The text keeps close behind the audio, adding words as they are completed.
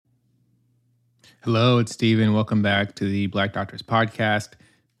Hello, it's Steven. Welcome back to the Black Doctors Podcast.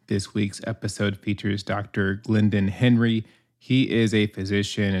 This week's episode features Dr. Glendon Henry. He is a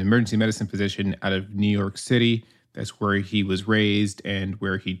physician, an emergency medicine physician out of New York City. That's where he was raised and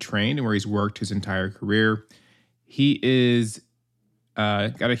where he trained and where he's worked his entire career. He is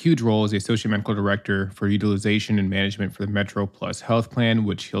got a huge role as the Associate Medical Director for Utilization and Management for the Metro Plus Health Plan,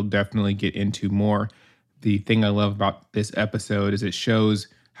 which he'll definitely get into more. The thing I love about this episode is it shows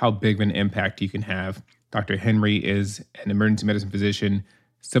how big of an impact you can have. Dr. Henry is an emergency medicine physician,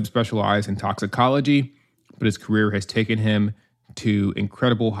 subspecialized in toxicology, but his career has taken him to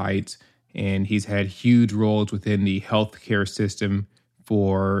incredible heights, and he's had huge roles within the healthcare system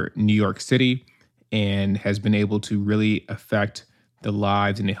for New York City and has been able to really affect the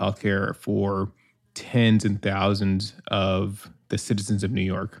lives in the healthcare for tens and thousands of the citizens of New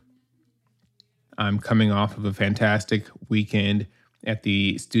York. I'm coming off of a fantastic weekend at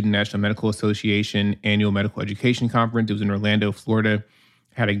the Student National Medical Association Annual Medical Education Conference. It was in Orlando, Florida.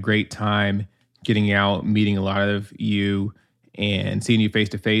 Had a great time getting out, meeting a lot of you, and seeing you face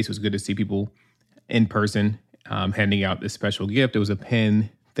to face. It was good to see people in person, handing out this special gift. It was a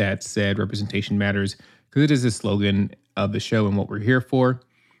pen that said "Representation Matters," because it is the slogan of the show and what we're here for.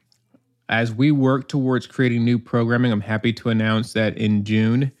 As we work towards creating new programming, I'm happy to announce that in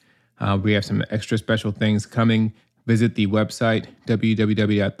June, we have some extra special things coming. Visit the website,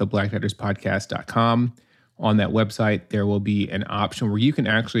 www.theblackdoctorspodcast.com. On that website, there will be an option where you can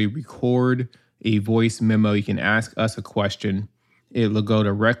actually record a voice memo. You can ask us a question. It will go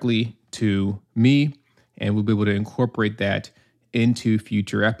directly to me, and we'll be able to incorporate that into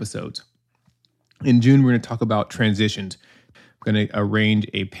future episodes. In June, we're going to talk about transitions. I'm going to arrange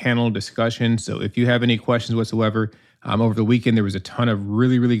a panel discussion. So if you have any questions whatsoever, over the weekend, there was a ton of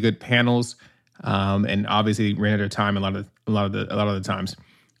really, really good panels. And obviously ran out of time a lot of the times.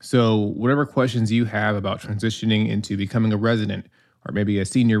 So whatever questions you have about transitioning into becoming a resident or maybe a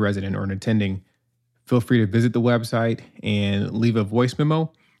senior resident or an attending, feel free to visit the website and leave a voice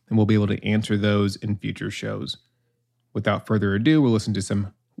memo, and we'll be able to answer those in future shows. Without further ado, we'll listen to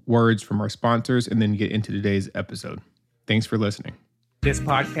some words from our sponsors and then get into today's episode. Thanks for listening. This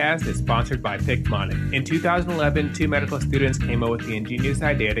podcast is sponsored by Picmonic. In 2011, two medical students came up with the ingenious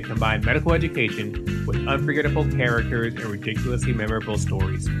idea to combine medical education with unforgettable characters and ridiculously memorable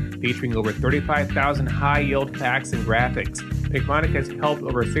stories. Featuring over 35,000 high-yield facts and graphics, Picmonic has helped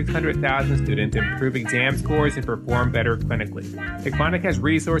over 600,000 students improve exam scores and perform better clinically. Picmonic has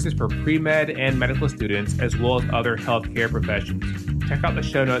resources for pre-med and medical students, as well as other healthcare professions. Check out the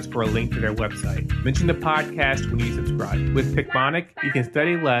show notes for a link to their website. Mention the podcast when you subscribe. With Picmonic, you can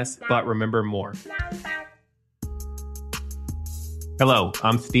study less, but remember more. Hello,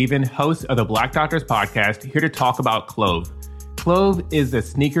 I'm Steven, host of the Black Doctors Podcast, here to talk about Clove. Clove is the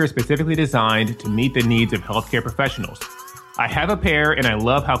sneaker specifically designed to meet the needs of healthcare professionals. I have a pair and I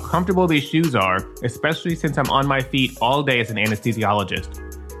love how comfortable these shoes are, especially since I'm on my feet all day as an anesthesiologist.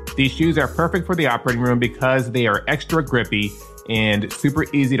 These shoes are perfect for the operating room because they are extra grippy and super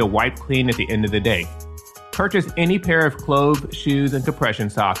easy to wipe clean at the end of the day. Purchase any pair of Clove shoes and compression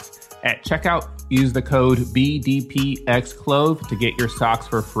socks. At checkout, use the code BDPXClove to get your socks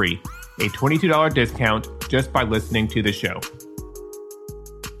for free. A $22 discount just by listening to the show.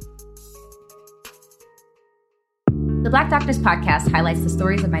 The Black Doctors Podcast highlights the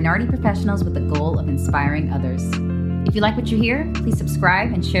stories of minority professionals with the goal of inspiring others. If you like what you hear, please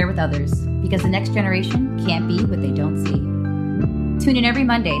subscribe and share with others, because the next generation can't be what they don't see. Tune in every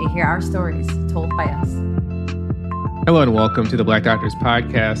Monday to hear our stories told by us. Hello and welcome to the Black Doctors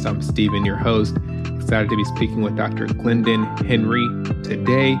Podcast. I'm Steven, your host. Excited to be speaking with Dr. Glendon Henry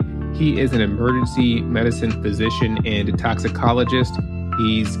today. He is an emergency medicine physician and toxicologist.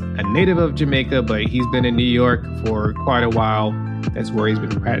 He's a native of Jamaica, but he's been in New York for quite a while. That's where he's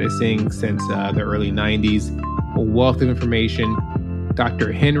been practicing since the early 90s. A wealth of information.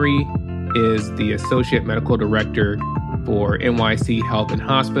 Dr. Henry is the Associate Medical Director for NYC Health and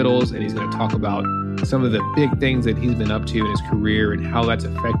Hospitals, and he's going to talk about some of the big things that he's been up to in his career and how that's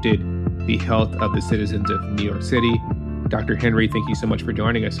affected the health of the citizens of New York City. Dr. Henry, thank you so much for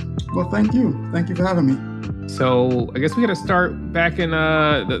joining us. Well, thank you. Thank you for having me. So I guess we got to start back in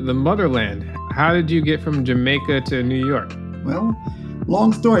the motherland. How did you get from Jamaica to New York? Well,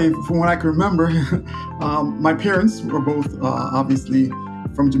 long story. From what I can remember, my parents were both obviously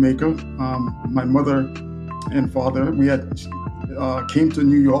from Jamaica. My mother and father, we had came to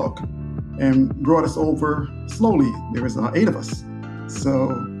New York and brought us over slowly. There was 8 of us. So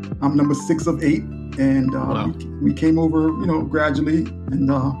I'm number 6 of 8. And Wow. we came over, gradually. And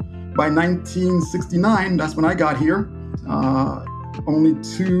by 1969, that's when I got here. Only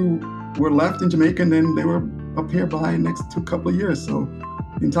 2 were left in Jamaica, and then they were up here by next two couple of years. So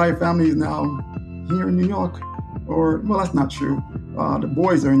the entire family is now here in New York. Or, well, that's not true. The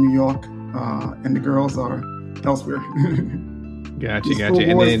boys are in New York, and the girls are elsewhere. Gotcha.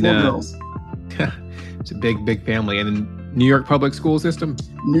 And then girls. It's a big family. And then New York public school system?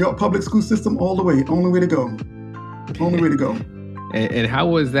 New York public school system all the way. Only way to go. Only way to go. And how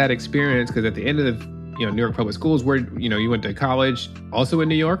was that experience? Because at the end of the New York public schools, where you went to college also in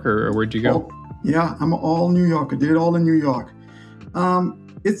New York, or where'd you go? Yeah, I'm all New Yorker. Did it all in New York.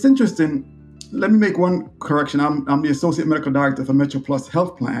 It's interesting. Let me make one correction. I'm the Associate Medical Director for Metro Plus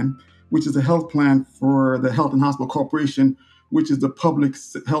Health Plan, which is a health plan for the Health and Hospital Corporation, which is the public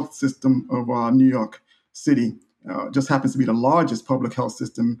health system of New York City. Just happens to be the largest public health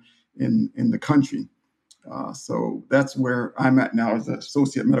system in the country. So that's where I'm at now as the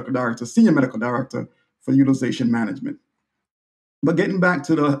Associate Medical Director, Senior Medical Director for Utilization Management. But getting back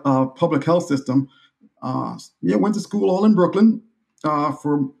to the public health system, went to school all in Brooklyn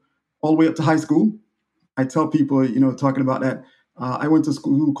for all the way up to high school. I tell people, talking about that, I went to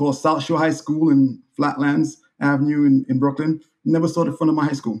school called South Shore High School in Flatlands Avenue in Brooklyn. Never saw the front of my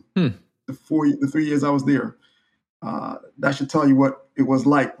high school. The 3 years I was there. That should tell you what it was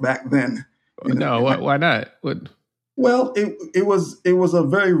like back then. No, why not? What? Well, it was a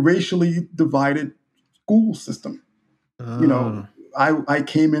very racially divided school system. I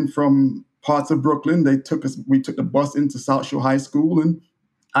came in from parts of Brooklyn. We took the bus into South Shore High School, and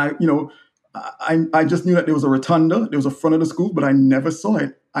I just knew that there was a rotunda. There was a front of the school, but I never saw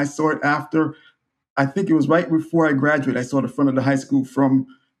it. I saw it after, I think it was right before I graduated. I saw the front of the high school from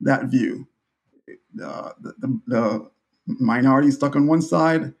that view. The minority stuck on one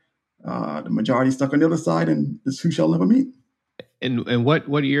side, the majority stuck on the other side, and the two shall never meet. And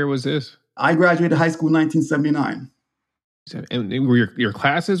what year was this? I graduated high school in 1979. And were your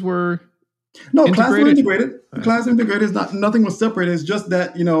classes were No, integrated? classes were integrated. Classes were integrated. Nothing was separated. It's just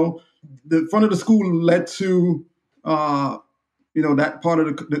that, the front of the school led to, that part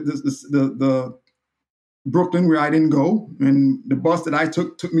of the Brooklyn where I didn't go. And the bus that I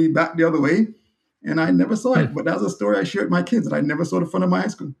took me back the other way. And I never saw it. But that's a story I shared with my kids, that I never saw the front of my high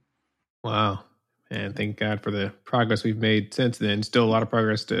school. Wow. And thank God for the progress we've made since then. Still a lot of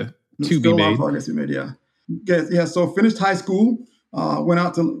progress to be made. Still a lot of progress we made, yeah. Yeah, so finished high school, went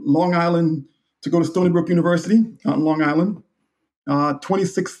out to Long Island to go to Stony Brook University out in Long Island.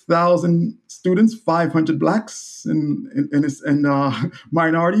 26,000 students, 500 blacks and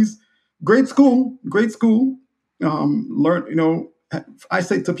minorities. Great school. Learned, I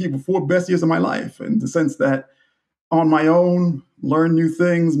say to people, 4 best years of my life, in the sense that on my own, learn new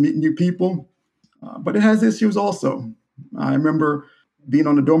things, meet new people. But it has issues also. I remember being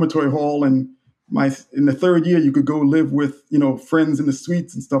on the dormitory hall, and in the third year, you could go live with, friends in the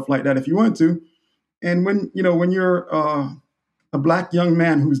suites and stuff like that if you wanted to. And when you're a black young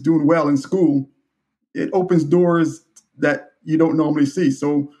man who's doing well in school, it opens doors that you don't normally see.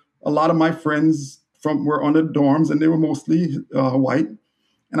 So a lot of my friends were on the dorms, and they were mostly white.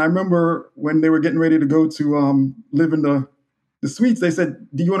 And I remember when they were getting ready to go to live in the suites, they said,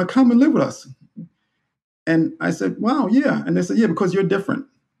 "Do you want to come and live with us?" And I said, "Wow, yeah." And they said, "Yeah, because you're different."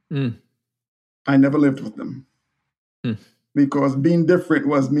 I never lived with them because being different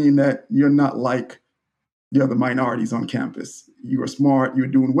mean that you're not like the other minorities on campus. You are smart, you're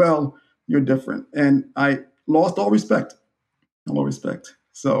doing well, you're different. And I lost all respect.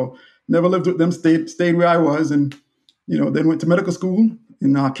 So never lived with them, stayed where I was, and, then went to medical school,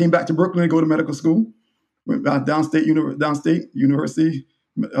 and came back to Brooklyn to go to medical school. Went downstate University,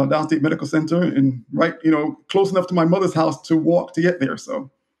 Downstate Medical Center, and close enough to my mother's house to walk to get there. So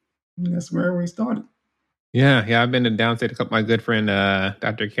that's where we started. Yeah. I've been to downstate. My good friend,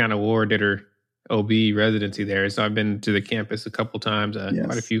 Dr. Kiana Ward, did her OB residency there. So I've been to the campus a couple times. Yes.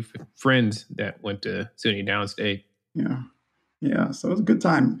 Quite a few friends that went to SUNY Downstate. Yeah. So it was a good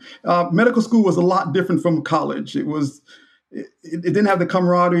time. Medical school was a lot different from college. It didn't have the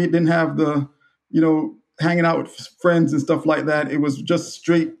camaraderie. It didn't have the, hanging out with friends and stuff like that. It was just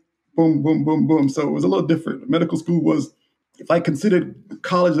straight boom, boom, boom, boom. So it was a little different. Medical school was, if I considered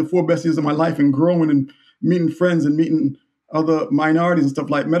college the 4 best years of my life and growing and meeting friends and meeting other minorities and stuff,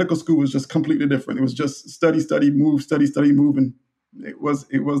 like medical school was just completely different. It was just study, move, study, move. And it was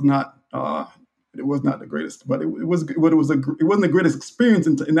not the greatest, but it wasn't the greatest experience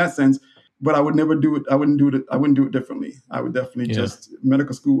in that sense, but I would never do it. I wouldn't do it differently. I would definitely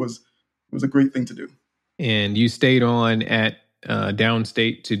medical school was a great thing to do. And you stayed on at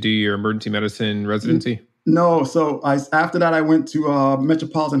Downstate to do your emergency medicine residency? No. So after that, I went to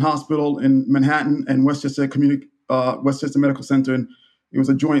Metropolitan Hospital in Manhattan and Westchester Medical Center in It was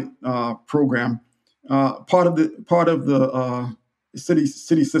a joint program, part of the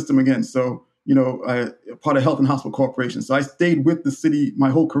city system again. So, part of Health and Hospital Corporation. So I stayed with the city my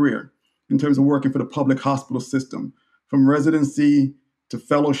whole career in terms of working for the public hospital system, from residency to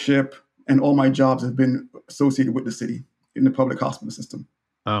fellowship, and all my jobs have been associated with the city in the public hospital system.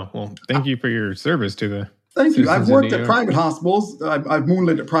 Oh, well, thank you for your service to the Thank you. I've worked at York. private hospitals. I've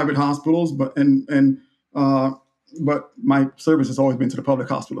moonlit at private hospitals, but my service has always been to the public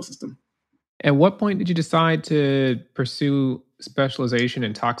hospital system. At what point did you decide to pursue specialization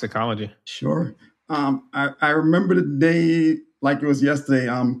in toxicology? Sure. I remember the day like it was yesterday.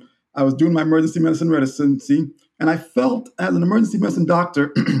 I was doing my emergency medicine residency, and I felt as an emergency medicine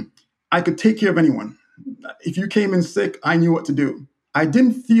doctor, I could take care of anyone. If you came in sick, I knew what to do. I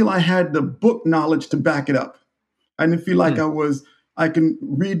didn't feel I had the book knowledge to back it up. I didn't feel like I can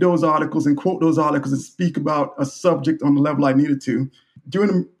read those articles and quote those articles and speak about a subject on the level I needed to.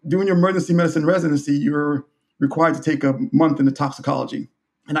 Doing your emergency medicine residency, you're required to take a month into toxicology.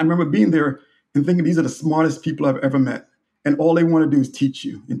 And I remember being there and thinking, these are the smartest people I've ever met. And all they want to do is teach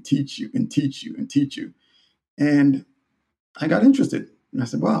you and teach you and teach you and teach you. And I got interested. And I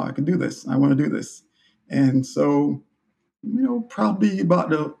said, wow, I can do this. I want to do this. And so, probably about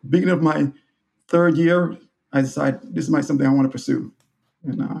the beginning of my third year, I decided this might be something I want to pursue.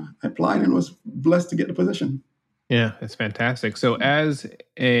 And I applied and was blessed to get the position. Yeah, that's fantastic. So as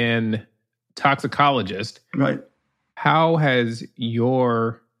an toxicologist, right, how has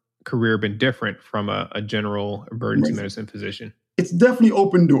your career been different from a general emergency medicine physician? It's definitely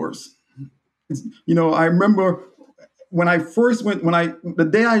opened doors. I remember when I first went, the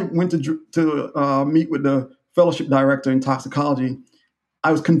day I went to meet with the fellowship director in toxicology,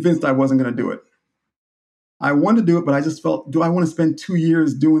 I was convinced I wasn't going to do it. I wanted to do it, but I just felt, do I want to spend 2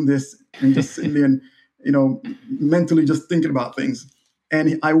 years doing this and just sitting there and, mentally just thinking about things?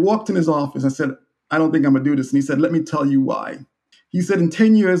 And I walked in his office. I said, I don't think I'm going to do this. And he said, let me tell you why. He said, in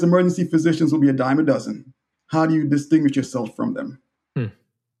 10 years, emergency physicians will be a dime a dozen. How do you distinguish yourself from them?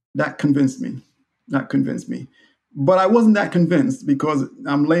 That convinced me. But I wasn't that convinced because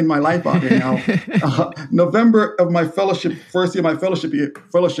I'm laying my life out here now. November of my fellowship, first year of my fellowship,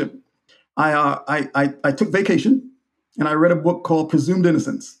 I took vacation and I read a book called Presumed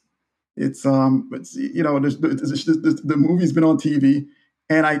Innocence. The movie's been on TV,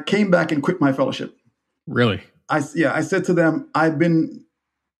 and I came back and quit my fellowship. Really? I said to them, I've been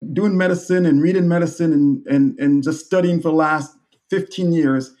doing medicine and reading medicine and just studying for the last 15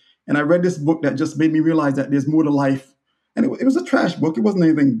 years. And I read this book that just made me realize that there's more to life. And it was a trash book. It wasn't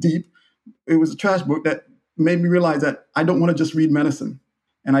anything deep. It was a trash book that made me realize that I don't want to just read medicine.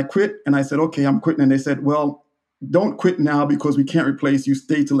 And I quit, and I said, okay, I'm quitting. And they said, well, don't quit now because we can't replace you.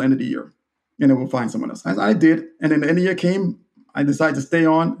 Stay till the end of the year, and then we'll find someone else. I did. And then the end of the year came. I decided to stay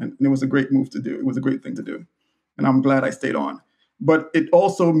on, and it was a great move to do. It was a great thing to do. And I'm glad I stayed on. But it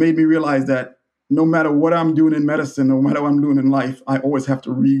also made me realize that no matter what I'm doing in medicine, no matter what I'm doing in life, I always have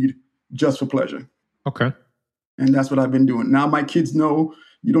to read just for pleasure. Okay. And that's what I've been doing. Now my kids know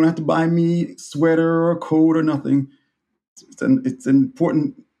you don't have to buy me sweater or coat or nothing. It's an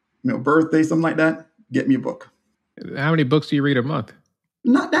important, birthday, something like that. Get me a book. How many books do you read a month?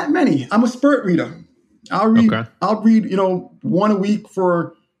 Not that many. I'm a spurt reader. I'll read, one a week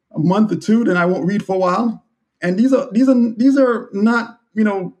for a month or two, then I won't read for a while. And these are not,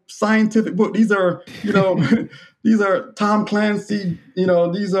 scientific books. These are, these are Tom Clancy,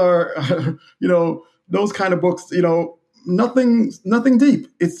 these are, those kind of books, nothing deep.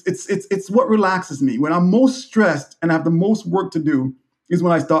 It's what relaxes me. When I'm most stressed and have the most work to do is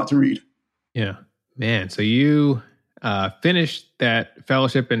when I start to read. Yeah, man. So you finished that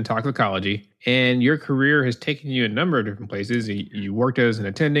fellowship in toxicology, and your career has taken you a number of different places. You worked as an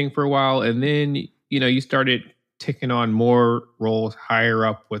attending for a while, and then, you started taking on more roles higher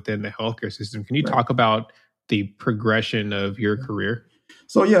up within the healthcare system. Can you talk about the progression of your career?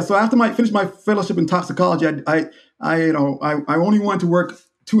 So after I finished my fellowship in toxicology, I only wanted to work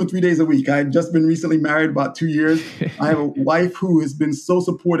 2 and 3 days a week. I had just been recently married about 2 years. I have a wife who has been so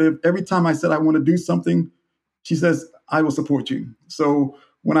supportive. Every time I said I want to do something, she says, I will support you. So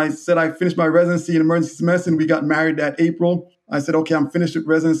when I said I finished my residency in emergency medicine, we got married that April. I said, okay, I'm finished with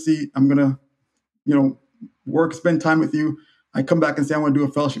residency. I'm going to, work, spend time with you. I come back and say, I want to do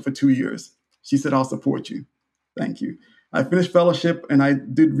a fellowship for 2 years. She said, I'll support you. Thank you. I finished fellowship and I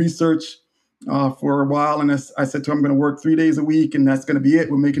did research for a while. And I said to her, I'm going to work 3 days a week and that's going to be it.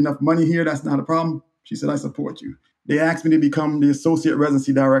 We'll make enough money here. That's not a problem. She said, I support you. They asked me to become the associate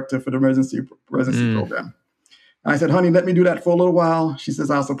residency director for the residency program. And I said, honey, let me do that for a little while. She says,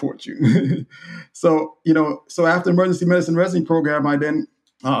 I'll support you. So after emergency medicine residency program, I then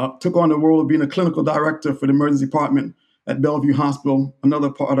took on the role of being a clinical director for the emergency department at Bellevue Hospital, another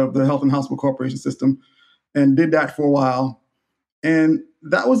part of the Health and Hospital Corporation system, and did that for a while. And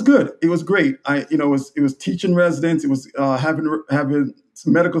that was good. It was great. It was teaching residents. It was having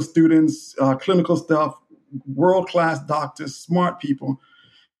some medical students, clinical stuff, world-class doctors, smart people.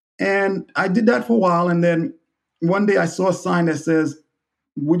 And I did that for a while. And then one day I saw a sign that says,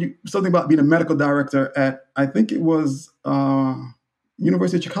 something about being a medical director at, I think it was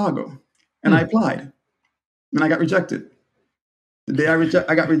University of Chicago. And I applied and I got rejected. The day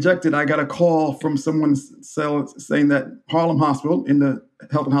I got rejected, I got a call from someone saying that Harlem Hospital in the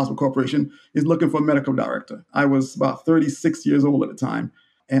Health and Hospital Corporation is looking for a medical director. I was about 36 years old at the time.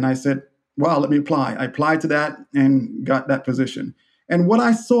 And I said, wow, let me apply. I applied to that and got that position. And what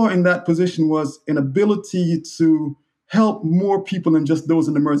I saw in that position was an ability to help more people than just those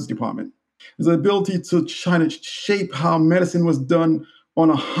in the emergency department. There's an ability to try to shape how medicine was done on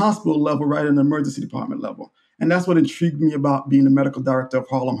a hospital level, right, in the emergency department level. And that's what intrigued me about being the medical director of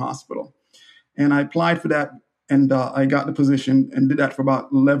Harlem Hospital. And I applied for that, and I got the position and did that for about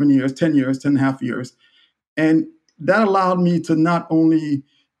 10 and a half years. And that allowed me to not only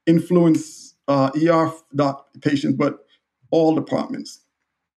influence ER patients, but all departments,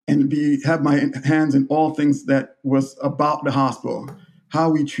 and have my hands in all things that was about the hospital, how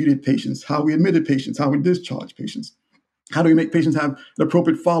we treated patients, how we admitted patients, how we discharged patients. How do we make patients have the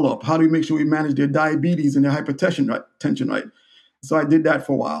appropriate follow-up? How do we make sure we manage their diabetes and their hypertension right? So I did that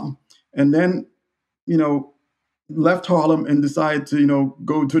for a while. And then, left Harlem and decided to,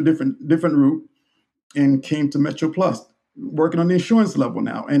 go to a different route and came to Metro Plus, working on the insurance level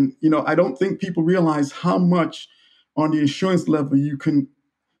now. And, I don't think people realize how much on the insurance level you can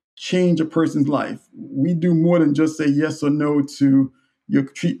change a person's life. We do more than just say yes or no to your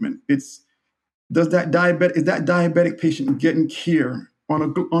treatment. Is that diabetic patient getting care on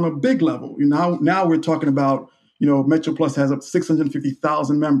a big level? Now we're talking about, Metro Plus has up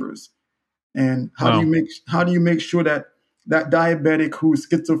 650,000 members. And how do you make sure that diabetic who's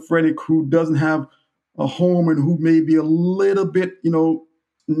schizophrenic, who doesn't have a home and who may be a little bit,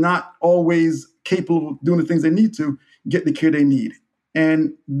 not always capable of doing the things they need to, get the care they need?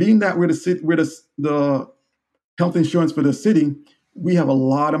 And being that we're the health insurance for the city, we have a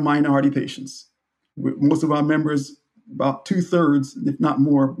lot of minority patients. Most of our members, about 2/3, if not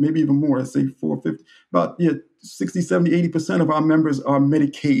more, maybe even more, let's say 450, about 60, 70, 80% of our members are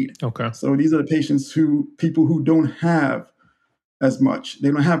Medicaid. Okay. So these are the people who don't have as much.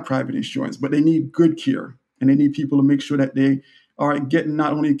 They don't have private insurance, but they need good care. And they need people to make sure that they are getting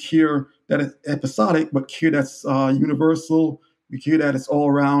not only care that is episodic, but care that's universal, care that is all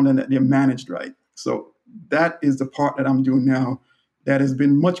around, and that they're managed right. So that is the part that I'm doing now that has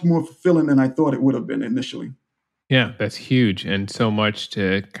been much more fulfilling than I thought it would have been initially. Yeah, that's huge and so much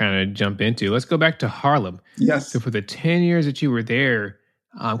to kind of jump into. Let's go back to Harlem. Yes. So for the 10 years that you were there,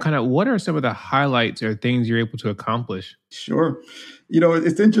 kind of what are some of the highlights or things you're able to accomplish? Sure.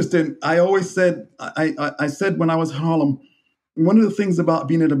 It's interesting. I always said, I said when I was in Harlem, one of the things about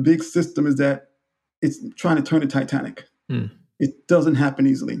being in a big system is that it's trying to turn the Titanic. It doesn't happen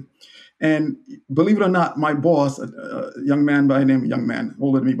easily. And believe it or not, my boss, a young man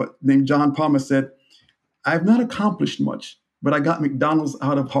older than me, but named John Palmer, said, I've not accomplished much, but I got McDonald's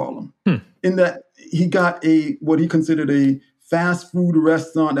out of Harlem. In that he got what he considered a fast food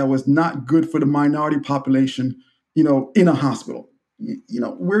restaurant that was not good for the minority population, in a hospital.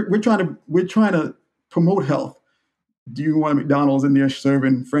 We're trying to promote health. Do you want a McDonald's in there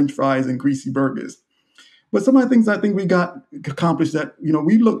serving French fries and greasy burgers? But some of the things I think we got accomplished that,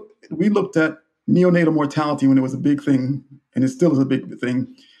 we looked at neonatal mortality when it was a big thing, and it still is a big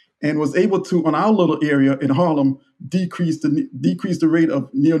thing, and was able to, on our little area in Harlem, decrease the rate of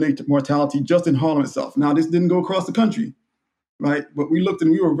neonatal mortality just in Harlem itself. Now, this didn't go across the country, right? But we looked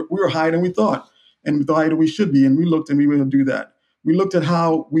and we were higher than we thought, and we thought higher than we should be, and we looked and we were able to do that. We looked at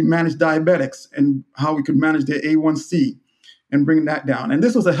how we manage diabetics and how we could manage their A1C and bring that down. And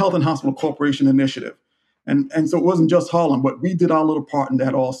this was a Health and Hospital Corporation initiative. And so it wasn't just Harlem, but we did our little part in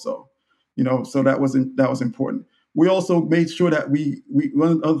that also, so that was important. We also made sure that we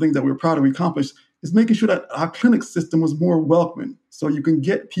one of the other things that we were proud of we accomplished is making sure that our clinic system was more welcoming, so you can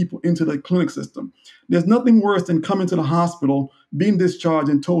get people into the clinic system. There's nothing worse than coming to the hospital, being discharged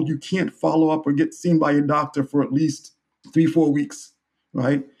and told you can't follow up or get seen by your doctor for at least 3-4 weeks,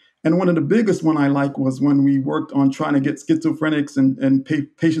 right? And one of the biggest one I like was when we worked on trying to get schizophrenics and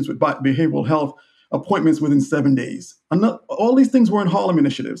patients with behavioral health appointments within 7 days. All these things were in Harlem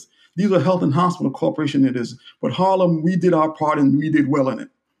initiatives. These are Health and Hospital Corporation initiatives. But Harlem, we did our part and we did well in it.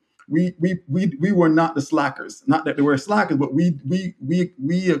 We were not the slackers. Not that they were slackers, but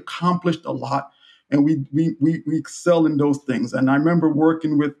we accomplished a lot, and we excelled in those things. And I remember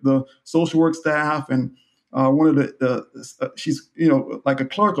working with the social work staff and one of the she's like a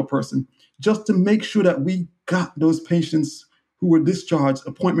clerical person, just to make sure that we got those patients who were discharged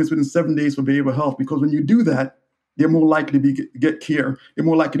appointments within 7 days for behavioral health. Because when you do that, they're more likely to get care. They're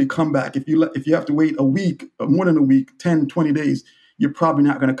more likely to come back. If you have to wait a week, more than a week, 10, 20 days, you're probably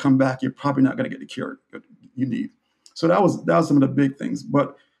not going to come back. You're probably not going to get the care you need. So that was some of the big things.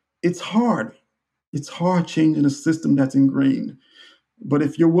 But it's hard. It's hard changing a system that's ingrained. But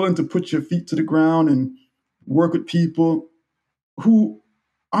if you're willing to put your feet to the ground and work with people who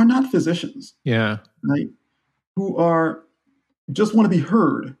are not physicians, right? Who are just want to be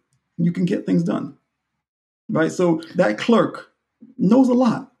heard, you can get things done, right? So that clerk knows a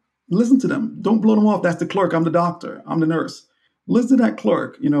lot. Listen to them. Don't blow them off. That's the clerk. I'm the doctor. I'm the nurse. Listen to that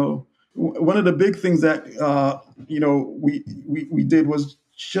clerk. One of the big things that we did was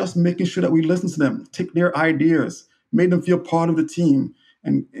just making sure that we listen to them, take their ideas, made them feel part of the team,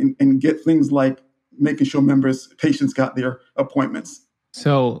 and get things like making sure patients got their appointments.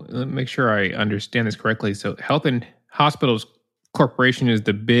 So let me make sure I understand this correctly. So Health and Hospitals Corporation is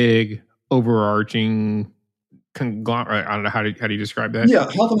the big overarching conglomerate. I don't know, how do you describe that? Yeah,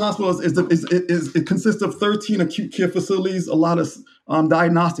 Health and Hospitals it consists of 13 acute care facilities, a lot of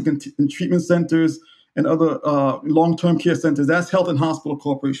diagnostic and treatment centers, and other long-term care centers. That's Health and Hospital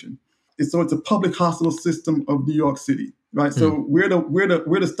Corporation. So it's a public hospital system of New York City, right? So we're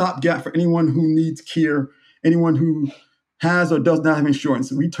the stopgap for anyone who needs care, anyone who has or does not have insurance.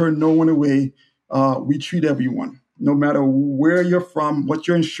 We turn no one away. We treat everyone, no matter where you're from, what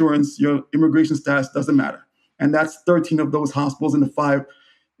your insurance, your immigration status, doesn't matter. And that's 13 of those hospitals in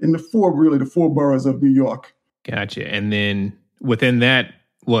the four boroughs of New York. Gotcha. And then within that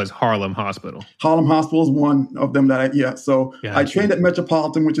was Harlem Hospital. Harlem Hospital is one of them So gotcha. I trained at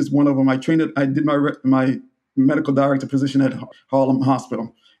Metropolitan, which is one of them. I did my medical director position at Harlem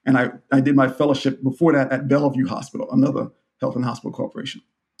Hospital. And I did my fellowship before that at Bellevue Hospital, another Health and Hospital Corporation.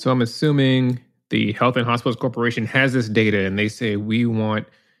 So I'm assuming the Health and Hospitals Corporation has this data, and they say we want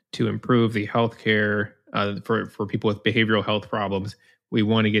to improve the healthcare for people with behavioral health problems. We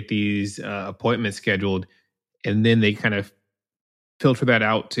want to get these appointments scheduled, and then they kind of filter that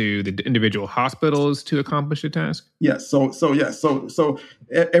out to the individual hospitals to accomplish the task. Yes. So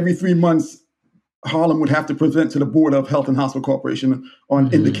every 3 months, Harlem would have to present to the Board of Health and Hospital Corporation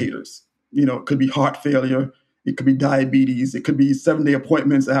on indicators. It could be heart failure, it could be diabetes, it could be 7-day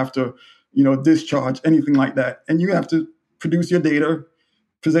appointments after discharge, anything like that. And you have to produce your data,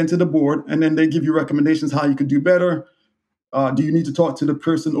 present to the board, and then they give you recommendations how you could do better. Do you need to talk to the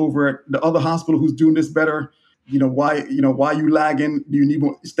person over at the other hospital who's doing this better? Why you lagging? Do you need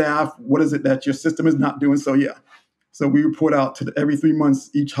more staff? What is it that your system is not doing? So we report out every 3 months.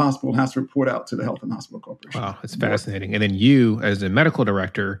 Each hospital has to report out to the Health and Hospital Corporation. Wow, that's fascinating. And then you, as the medical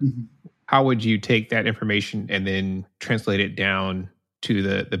director, how would you take that information and then translate it down to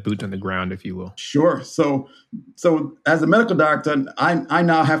the boots on the ground, if you will? Sure. So as a medical director, I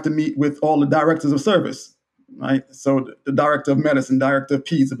now have to meet with all the directors of service, right? So the director of medicine, director of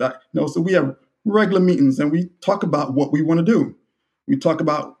peds, so we have regular meetings and we talk about what we want to do. We talk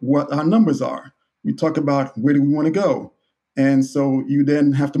about what our numbers are. We talk about where do we want to go. And so you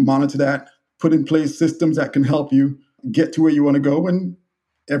then have to monitor that, put in place systems that can help you get to where you want to go. And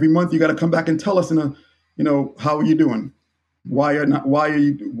every month you got to come back and tell us how are you doing? How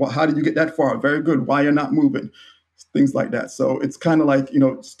did you get that far? Very good. Why you're not moving? Things like that. So it's kind of like,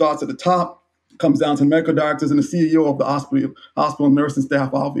 starts at the top, comes down to the medical directors and the CEO of the hospital nursing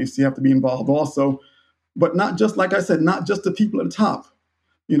staff, obviously have to be involved also. But not just, like I said, not just the people at the top,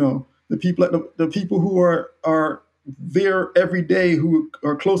 the people who are there every day, who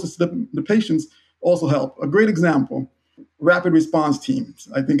are closest to the patients also help. A great example, rapid response teams.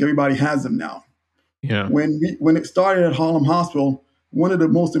 I think everybody has them now. Yeah. When it started at Harlem Hospital, one of the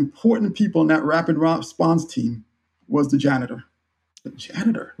most important people in that rapid response team was the janitor. The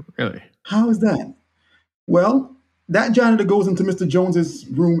janitor. Really? How is that? Well, that janitor goes into Mr. Jones's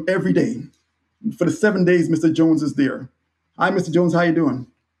room every day. For the 7 days, Mr. Jones is there. Hi, Mr. Jones, how you doing?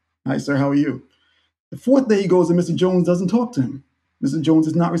 Hi, sir, how are you? The 4th day he goes and Mr. Jones doesn't talk to him. Mr. Jones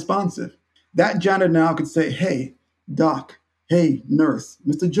is not responsive. That janitor now could say, hey, doc, hey, nurse,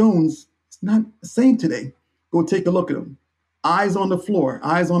 Mr. Jones is not the same today. Go take a look at him. Eyes on the floor,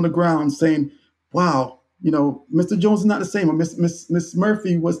 eyes on the ground, saying, wow, Mr. Jones is not the same. Or Miss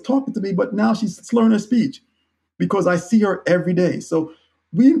Murphy was talking to me, but now she's slurring her speech because I see her every day. So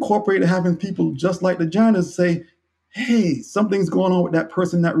we incorporated having people just like the janitors say, hey, something's going on with that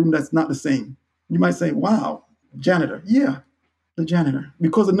person in that room that's not the same. You might say, wow, janitor. Yeah, the janitor.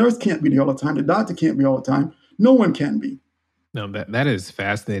 Because the nurse can't be there all the time. The doctor can't be all the time. No one can be. No, that is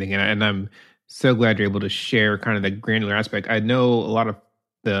fascinating. And I'm so glad you're able to share kind of the granular aspect. I know a lot of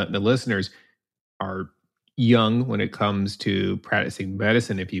the listeners are young when it comes to practicing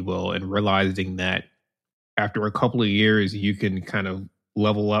medicine, if you will, and realizing that after a couple of years, you can kind of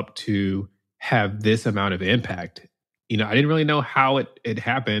level up to have this amount of impact. I didn't really know how it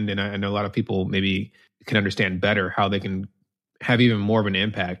happened. And I know a lot of people maybe can understand better how they can have even more of an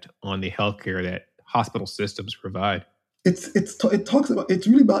impact on the healthcare that hospital systems provide. It's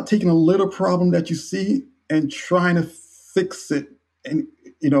really about taking a little problem that you see and trying to fix it, and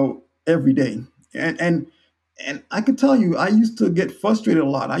every day. And I can tell you, I used to get frustrated a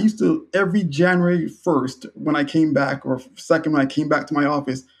lot. I used to, every January 1st, when I came back, or 2nd, when I came back to my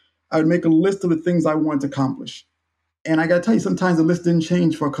office, I would make a list of the things I wanted to accomplish. And I got to tell you, sometimes the list didn't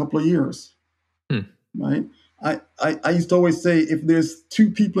change for a couple of years, right? I used to always say, if there's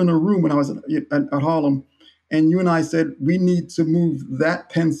 2 people in a room when I was at Harlem, and you and I said, we need to move that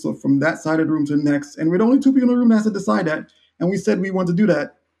pencil from that side of the room to the next, and we're the only 2 people in the room that has to decide that, and we said we want to do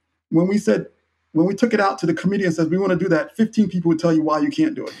that. When we took it out to the committee and said, we want to do that, 15 people would tell you why you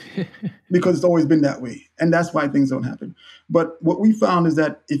can't do it. Because it's always been that way. And that's why things don't happen. But what we found is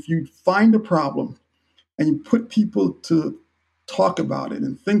that if you find a problem and you put people to talk about it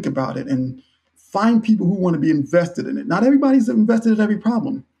and think about it and find people who want to be invested in it. Not everybody's invested in every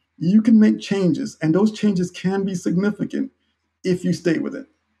problem. You can make changes, and those changes can be significant if you stay with it.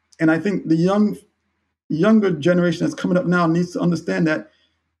 And I think the younger generation that's coming up now needs to understand that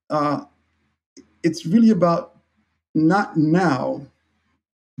it's really about not now,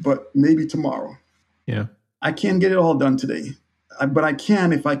 but maybe tomorrow. Yeah. I can't get it all done today, but I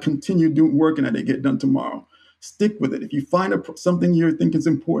can if I continue working at it, get it done tomorrow. Stick with it. If you find something you think is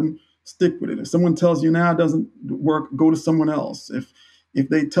important, stick with it. If someone tells you now it doesn't work, go to someone else. If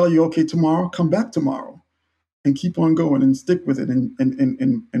they tell you, okay, tomorrow, come back tomorrow and keep on going and stick with it and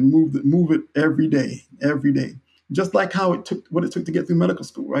move it every day. Just like how it took to get through medical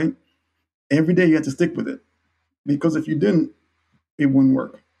school, right? Every day you have to stick with it, because if you didn't, it wouldn't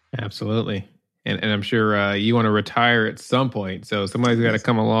work. Absolutely. And I'm sure you want to retire at some point. So somebody's got to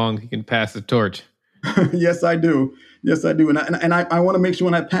come along who can pass the torch. Yes, I do. And I want to make sure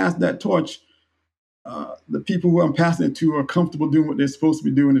when I pass that torch, the people who I'm passing it to are comfortable doing what they're supposed to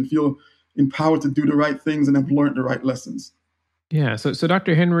be doing and feel empowered to do the right things and have learned the right lessons. Yeah. So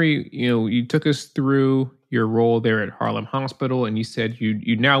Dr. Henry, you took us through your role there at Harlem Hospital, and you said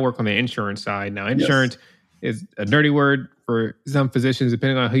you now work on the insurance side. Now, insurance is a dirty word for some physicians,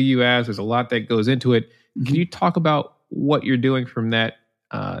 depending on who you ask. There's a lot that goes into it. Mm-hmm. Can you talk about what you're doing from that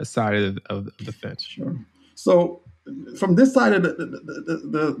side of the fence? Sure. So from this side of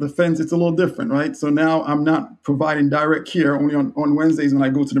the fence, it's a little different, right? So now I'm not providing direct care only on Wednesdays when I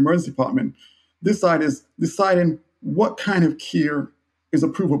go to the emergency department. This side is deciding what kind of care is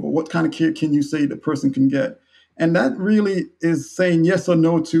approvable. What kind of care can you say the person can get? And that really is saying yes or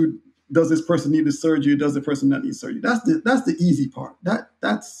no to, does this person need the surgery? Does the person not need surgery? That's the easy part.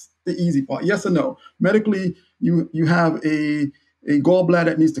 That's the easy part. Yes or no. Medically, you have a gallbladder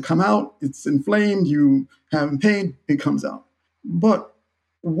that needs to come out. It's inflamed. You have pain. It comes out. But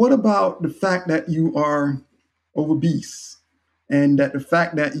what about the fact that you are obese, and that the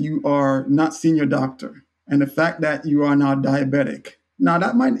fact that you are not seeing your doctor, and the fact that you are now diabetic? Now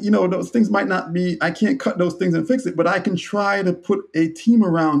that might, those things might not be, I can't cut those things and fix it, but I can try to put a team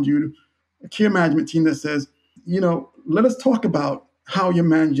around you, a care management team that says, let us talk about how you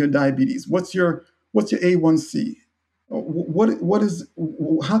manage your diabetes. What's your A1C?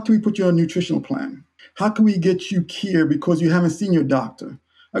 How can we put you on a nutritional plan? How can we get you care because you haven't seen your doctor?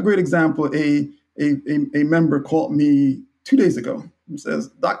 A great example, a member called me 2 days ago and says,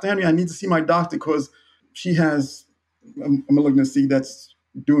 Dr. Henry, I need to see my doctor because she has a malignancy that's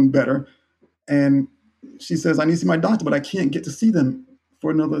doing better. And she says, I need to see my doctor, but I can't get to see them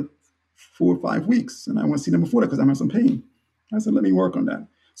for another 4 or 5 weeks. And I want to see them before that because I'm having some pain. I said, let me work on that.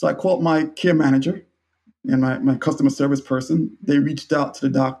 So I called my care manager and my customer service person. They reached out to the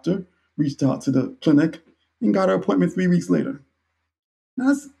doctor, reached out to the clinic, and got her appointment 3 weeks later.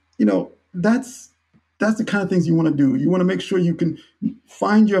 That's the kind of things you want to do. You want to make sure you can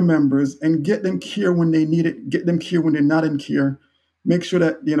find your members and get them care when they need it, get them care when they're not in care. Make sure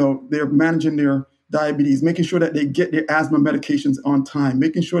that, they're managing their diabetes, making sure that they get their asthma medications on time,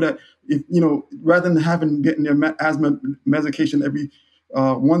 making sure that, if rather than getting their asthma medication every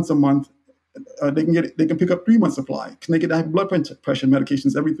once a month, they can pick up 3 months supply. Can they get high blood pressure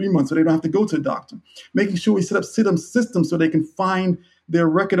medications every 3 months so they don't have to go to the doctor? Making sure we set up systems so they can find their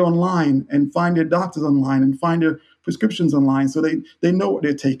record online and find their doctors online and find their prescriptions online so they know what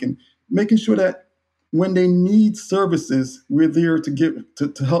they're taking. Making sure that when they need services, we're there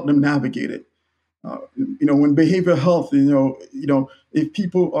to help them navigate it. When behavioral health, if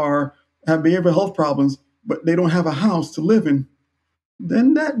people have behavioral health problems, but they don't have a house to live in,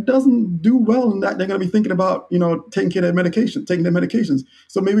 then that doesn't do well, and that they're going to be thinking about, taking their medications.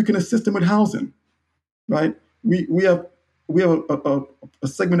 So maybe we can assist them with housing, right? We have a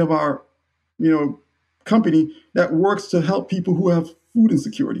segment of our, company that works to help people who have food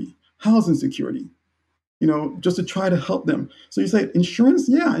insecurity, housing security, just to try to help them. So you say insurance,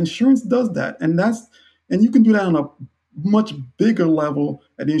 yeah, insurance does that, and you can do that on a much bigger level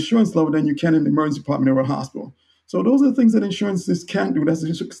at the insurance level than you can in the emergency department or a hospital. So those are the things that insurances can do. That's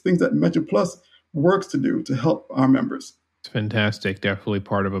the things that Metro Plus works to do to help our members. It's fantastic. Definitely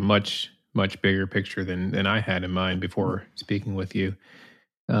part of a much, much bigger picture than I had in mind before speaking with you.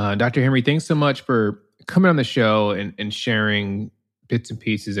 Dr. Henry, thanks so much for coming on the show and sharing bits and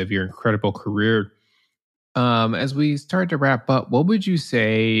pieces of your incredible career. As we start to wrap up, what would you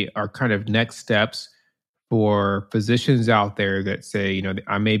say are kind of next steps for physicians out there that say,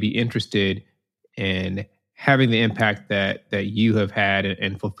 I may be interested in having the impact that you have had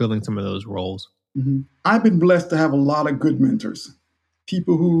and fulfilling some of those roles? Mm-hmm. I've been blessed to have a lot of good mentors,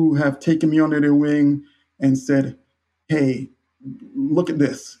 people who have taken me under their wing and said, hey, look at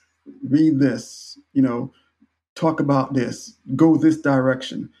this, read this, talk about this, go this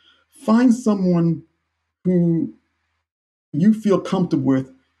direction. Find someone who you feel comfortable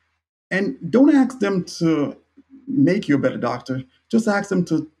with, and don't ask them to make you a better doctor. Just ask them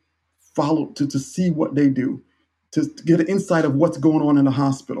to follow, to see what they do, to get an insight of what's going on in the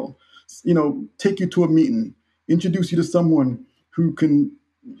hospital. Take you to a meeting, introduce you to someone who can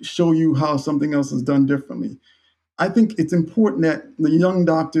show you how something else is done differently. I think it's important that the young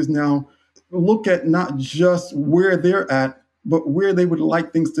doctors now look at not just where they're at, but where they would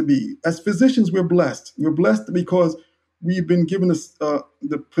like things to be. As physicians, we're blessed. We're blessed because we've been given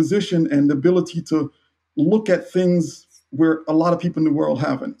the position and the ability to look at things where a lot of people in the world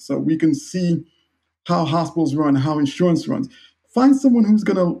haven't. So we can see how hospitals run, how insurance runs. Find someone who's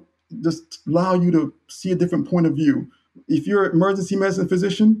going to just allow you to see a different point of view. If you're an emergency medicine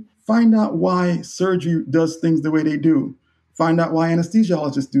physician, find out why surgery does things the way they do. Find out why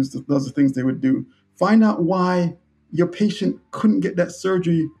anesthesiologists does the things they would do. Find out why your patient couldn't get that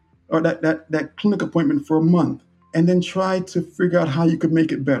surgery or that clinic appointment for a month, and then try to figure out how you could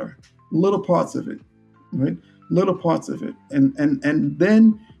make it better. Little parts of it, right? Little parts of it. And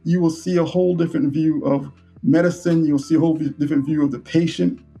then you will see a whole different view of medicine. You'll see a whole different view of the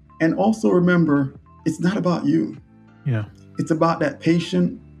patient. And also remember, it's not about you. Yeah. It's about that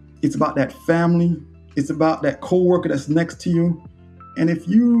patient. It's about that family. It's about that coworker that's next to you. And if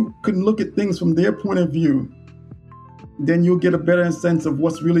you can look at things from their point of view, then you'll get a better sense of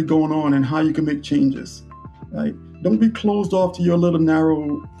what's really going on and how you can make changes. Right? Don't be closed off to your little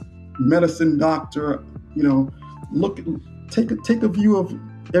narrow medicine doctor. Take a view of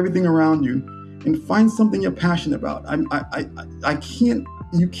everything around you and find something you're passionate about.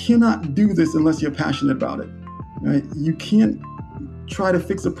 You cannot do this unless you're passionate about it. Right? You can't try to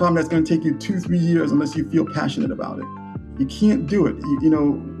fix a problem that's going to take you 2-3 years unless you feel passionate about it. You can't do it.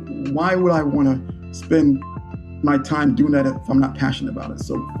 Why would I want to spend my time doing that if I'm not passionate about it?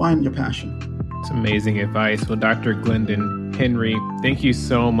 So find your passion. It's amazing advice. Well, Dr. Glendon Henry, thank you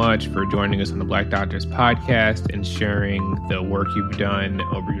so much for joining us on the Black Doctors podcast and sharing the work you've done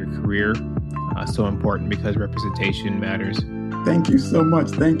over your career. So important because representation matters. Thank you so much.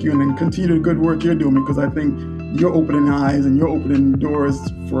 Thank you. And then continue the good work you're doing, because I think you're opening eyes and you're opening doors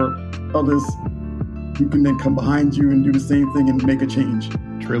for others who can then come behind you and do the same thing and make a change.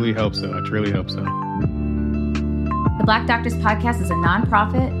 Truly hope so. I truly hope so. The Black Doctors Podcast is a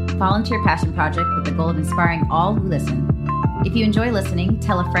nonprofit, volunteer passion project with the goal of inspiring all who listen. If you enjoy listening,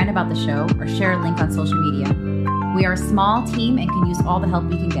 tell a friend about the show or share a link on social media. We are a small team and can use all the help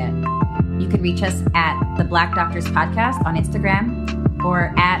we can get. You can reach us at the Black Doctors Podcast on Instagram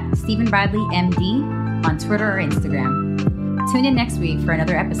or at Stephen Bradley MD on Twitter or Instagram. Tune in next week for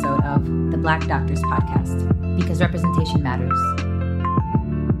another episode of the Black Doctors Podcast, because representation matters.